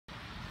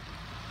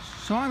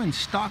So I'm in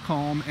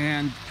Stockholm,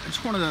 and I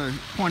just wanted to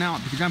point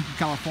out, because I'm from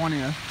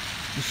California,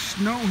 the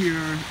snow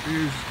here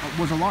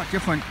is a lot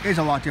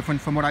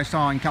different from what I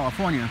saw in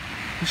California.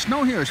 The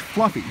snow here is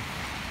fluffy.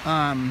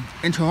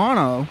 In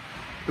Toronto,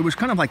 it was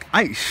kind of like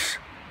ice.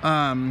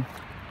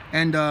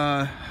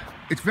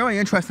 It's very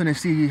interesting to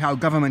see how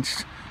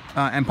governments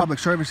and public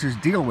services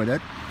deal with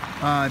it,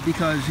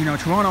 because, you know,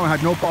 Toronto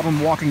had no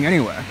problem walking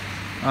anywhere.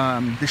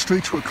 The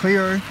streets were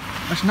clear.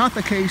 That's not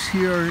the case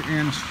here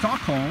in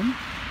Stockholm.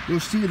 You'll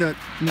see that,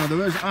 you know,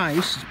 there is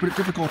ice. It's pretty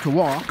difficult to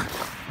walk.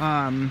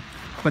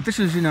 But this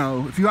is, you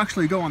know, if you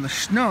actually go on the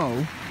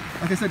snow,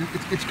 like I said,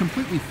 it's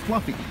completely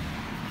fluffy.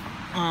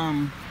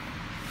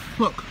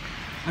 Look,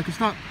 like it's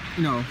not,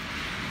 you know,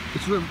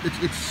 you're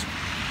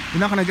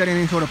not going to get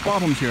any sort of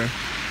problems here,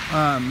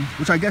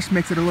 which I guess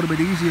makes it a little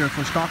bit easier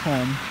for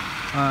Stockholm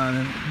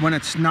when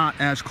it's not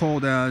as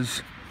cold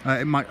as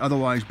it might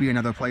otherwise be in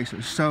other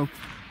places. So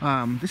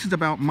this is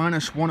about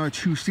 -1 or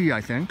 2 C, I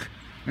think.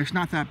 It's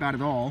not that bad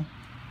at all.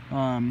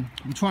 I'm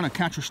trying to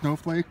catch a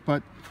snowflake,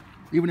 but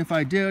even if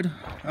I did,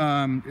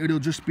 it'll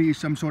just be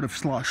some sort of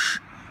slush.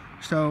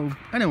 So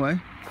anyway,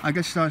 I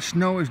guess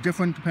snow is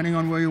different depending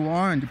on where you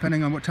are and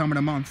depending on what time of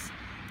the month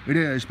it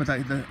is. But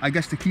I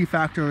guess the key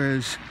factor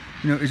is,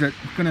 you know, is it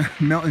going to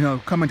melt, you know,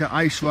 come into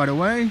ice right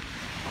away,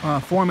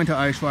 form into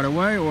ice right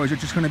away, or is it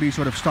just going to be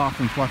sort of soft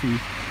and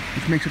fluffy,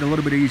 which makes it a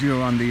little bit easier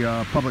on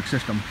the public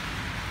system,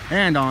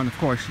 and on, of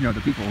course, you know,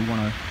 the people who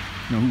want to,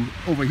 you know,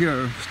 who over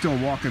here still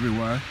walk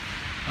everywhere,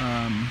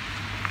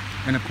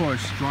 and of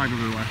course drive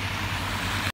everywhere.